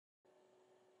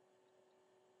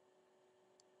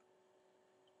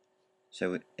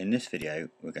So in this video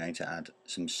we're going to add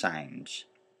some sounds,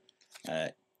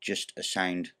 just a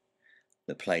sound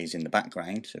that plays in the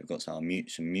background, so we've got some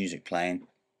music playing,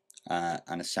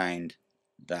 and a sound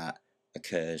that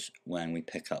occurs when we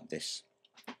pick up this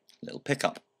little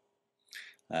pickup.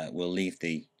 We'll leave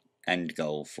the end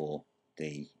goal for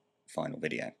the final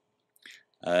video.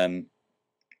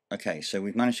 Okay, so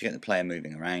we've managed to get the player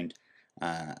moving around,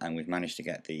 and we've managed to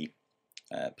get the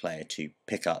player to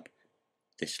pick up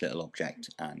this little object,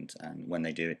 and when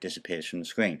they do, it disappears from the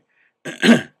screen.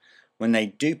 When they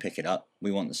do pick it up,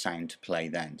 we want the sound to play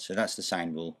then. So that's the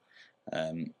sound we'll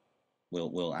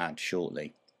add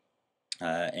shortly.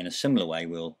 In a similar way,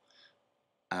 we'll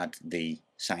add the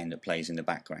sound that plays in the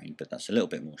background, but that's a little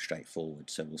bit more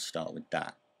straightforward, so we'll start with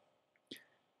that.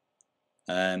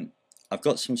 I've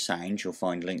got some sounds. You'll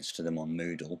find links to them on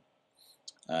Moodle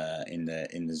in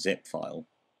the zip file.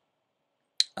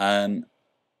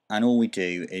 And all we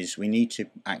do is we need to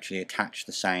actually attach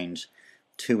the sounds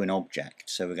to an object.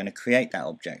 So we're going to create that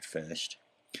object first,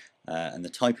 and the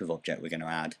type of object we're going to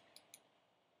add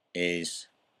is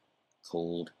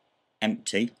called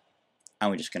empty,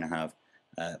 and we're just going to have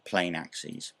plain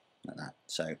axes like that.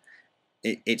 So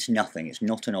it's nothing, it's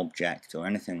not an object or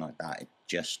anything like that, it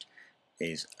just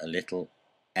is a little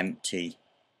empty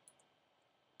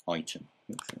item.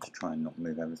 Oops, let's try and not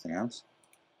move everything else.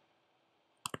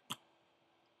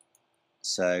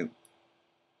 So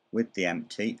with the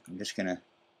empty, I'm just going to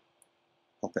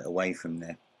pop it away from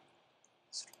the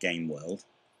sort of game world,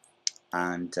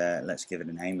 and let's give it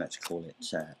a name. Let's call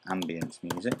it ambient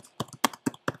music,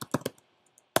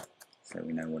 so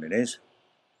we know what it is.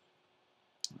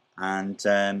 And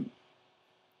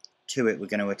to it we're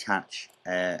going to attach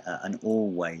an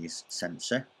always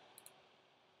sensor,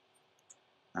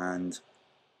 and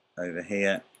over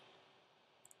here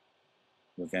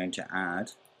we're going to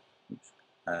add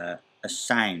a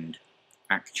sound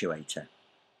actuator,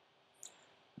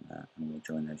 and we'll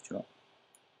join those two up.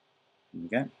 There we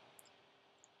go.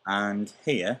 And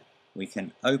here we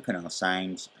can open our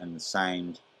sounds, and the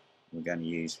sound we're going to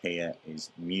use here is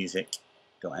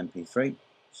music.mp3.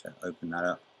 So open that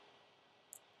up,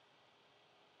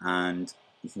 and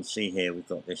you can see here we've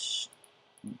got this.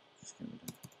 Just get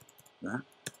rid of that.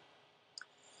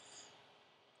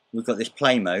 We've got this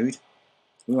play mode.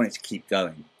 We want it to keep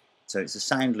going. So it's a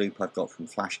sound loop I've got from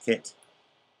FlashKit.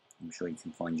 I'm sure you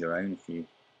can find your own if you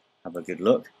have a good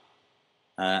look.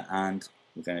 And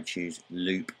we're going to choose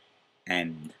loop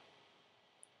end.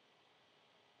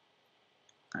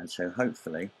 And so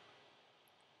hopefully,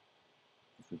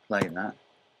 if we play that,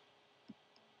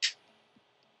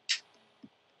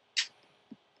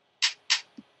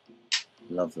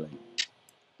 lovely.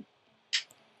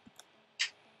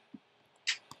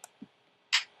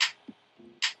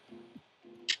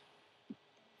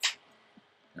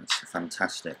 That's a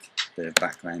fantastic bit of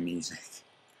background music.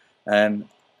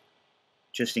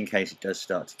 Just in case it does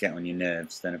start to get on your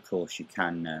nerves, then of course you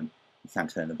can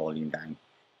turn the volume down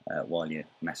while you're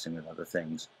messing with other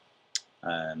things.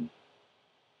 So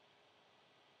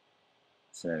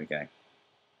there we go.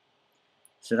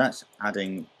 So that's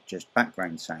adding just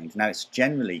background sound. Now it's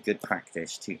generally good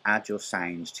practice to add your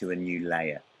sounds to a new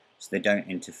layer so they don't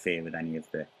interfere with any of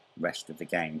the rest of the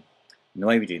game. And the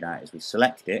way we do that is we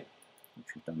select it,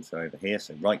 which we've done so over here,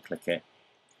 so right click it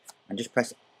and just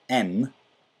press M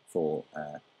for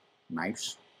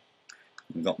mouse.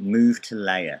 We've got move to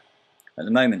layer. At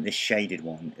the moment this shaded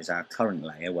one is our current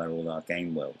layer where all our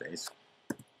game world is.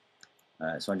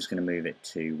 So I'm just going to move it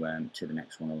to the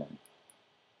next one along.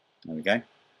 There we go.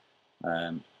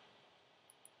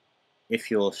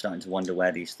 If you're starting to wonder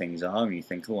where these things are and you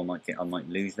think, oh, I might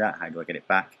lose that, how do I get it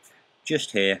back?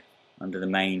 Just here under the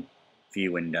main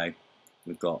view window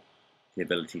we've got the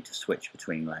ability to switch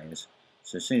between layers.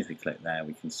 So as soon as we click there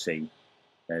we can see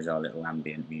there's our little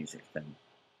ambient music thing.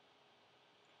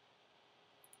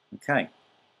 Okay.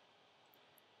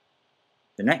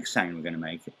 The next sound we're going to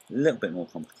make is a little bit more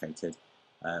complicated,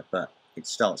 but it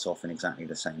starts off in exactly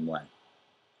the same way.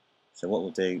 So what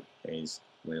we'll do is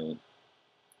we'll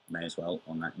may as well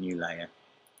on that new layer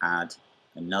add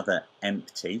another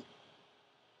empty.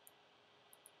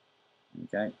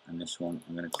 Okay, and this one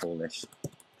I'm going to call this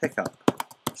pickup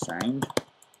sound,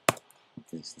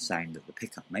 because it's the sound that the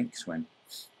pickup makes when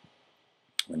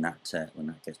that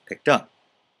gets picked up.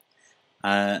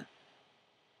 And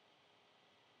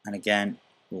again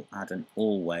we'll add an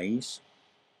always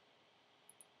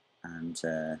and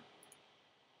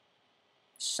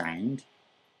sound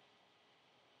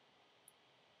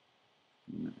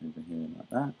over here like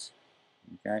that.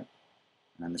 Okay,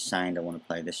 and the sound I want to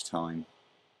play this time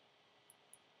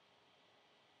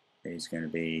is going to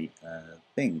be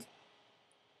Bing.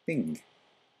 Bing.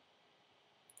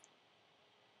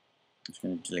 I'm just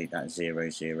going to delete that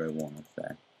 001 off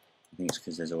there. I think it's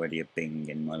because there's already a Bing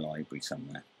in my library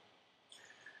somewhere.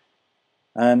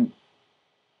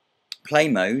 Play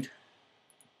mode,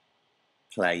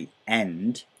 play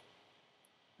end.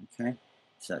 Okay,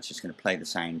 so that's just going to play the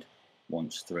sound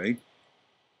once through.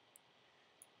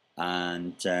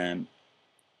 And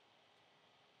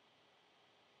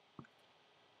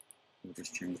we'll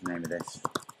just change the name of this.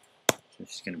 So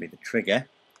this is going to be the trigger.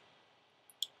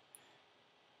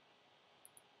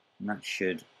 And that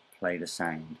should play the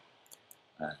sound.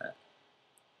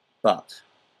 But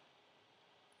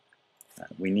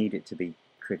we need it to be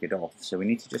triggered off. So we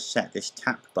need to just set this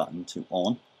tap button to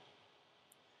on.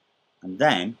 And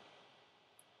then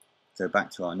go back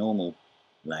to our normal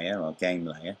layer, our game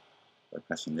layer, by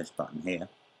pressing this button here.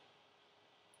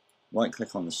 Right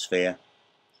click on the sphere.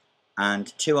 And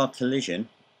to our collision,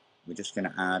 we're just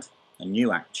going to add a new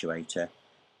actuator,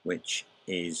 which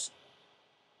is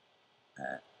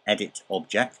edit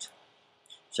object.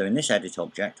 So in this edit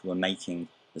object, we're making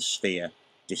the sphere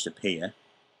disappear.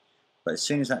 But as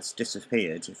soon as that's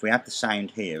disappeared, if we add the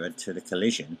sound here to the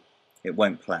collision, it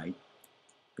won't play,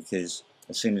 because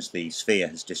as soon as the sphere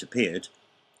has disappeared,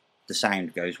 the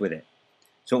sound goes with it.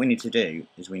 So what we need to do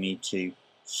is we need to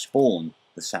spawn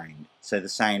the sound. So the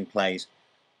sound plays,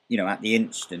 you know, at the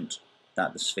instant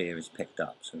that the sphere is picked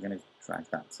up. So we're going to drag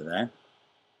that to there.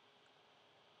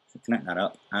 So connect that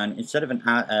up, and instead of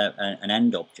an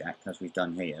end object, as we've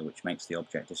done here, which makes the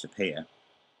object disappear,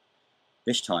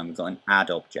 this time we've got an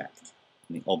add object.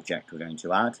 And the object we're going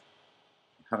to add, if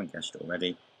you haven't guessed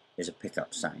already, is a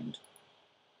pickup sound.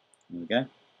 There we go.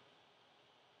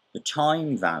 The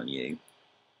time value,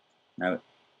 now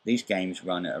these games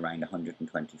run at around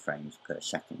 120 frames per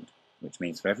second, which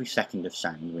means for every second of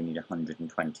sound we need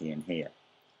 120 in here.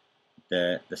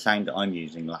 The sound that I'm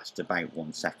using lasts about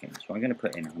 1 second, so I'm going to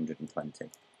put in 120.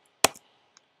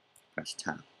 Press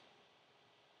tab.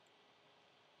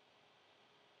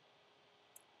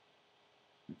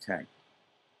 Okay.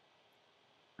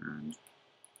 And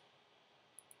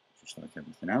just like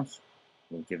everything else,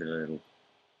 we'll give it a little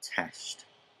test.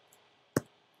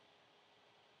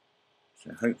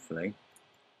 So hopefully,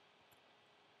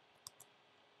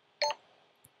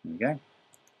 there we go.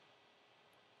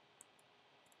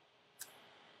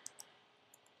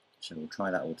 So we'll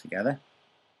try that all together.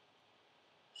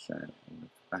 So we'll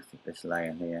look back at this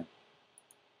layer here.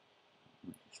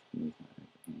 I'll just move that over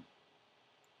here.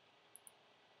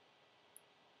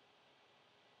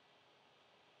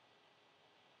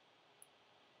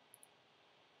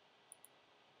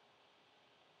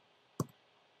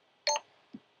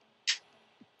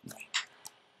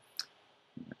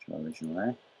 Back to our original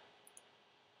layer.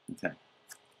 Okay.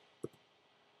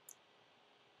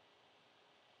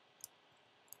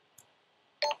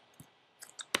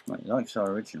 Right, it likes our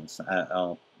original,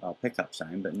 our pickup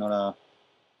sound, but not our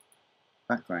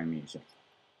background music.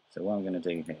 So what I'm going to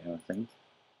do here, I think,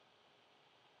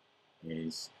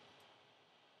 is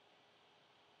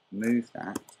move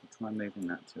that. I'll try moving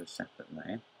that to a separate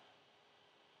layer.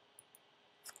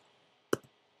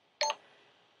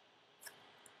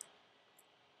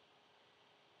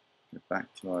 Go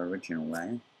back to our original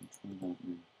layer.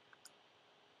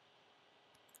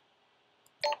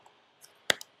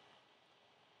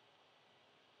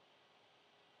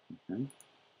 Okay.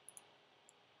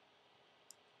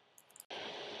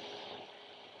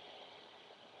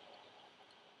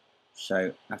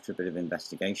 So after a bit of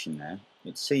investigation there,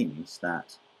 it seems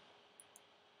that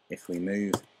if we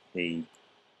move the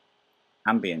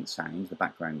ambient sound, the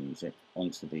background music,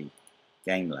 onto the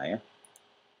game layer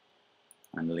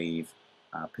and leave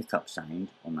our pickup sound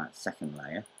on that second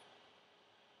layer,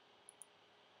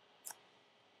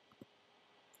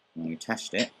 when we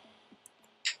test it,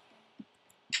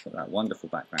 got that wonderful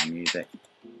background music,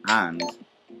 and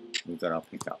we've got our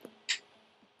pickup.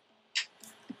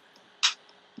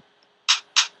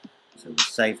 So we'll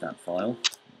save that file,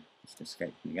 just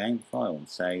escape from the game, file and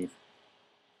save,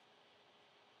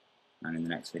 and in the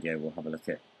next video we'll have a look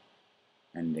at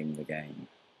ending the game.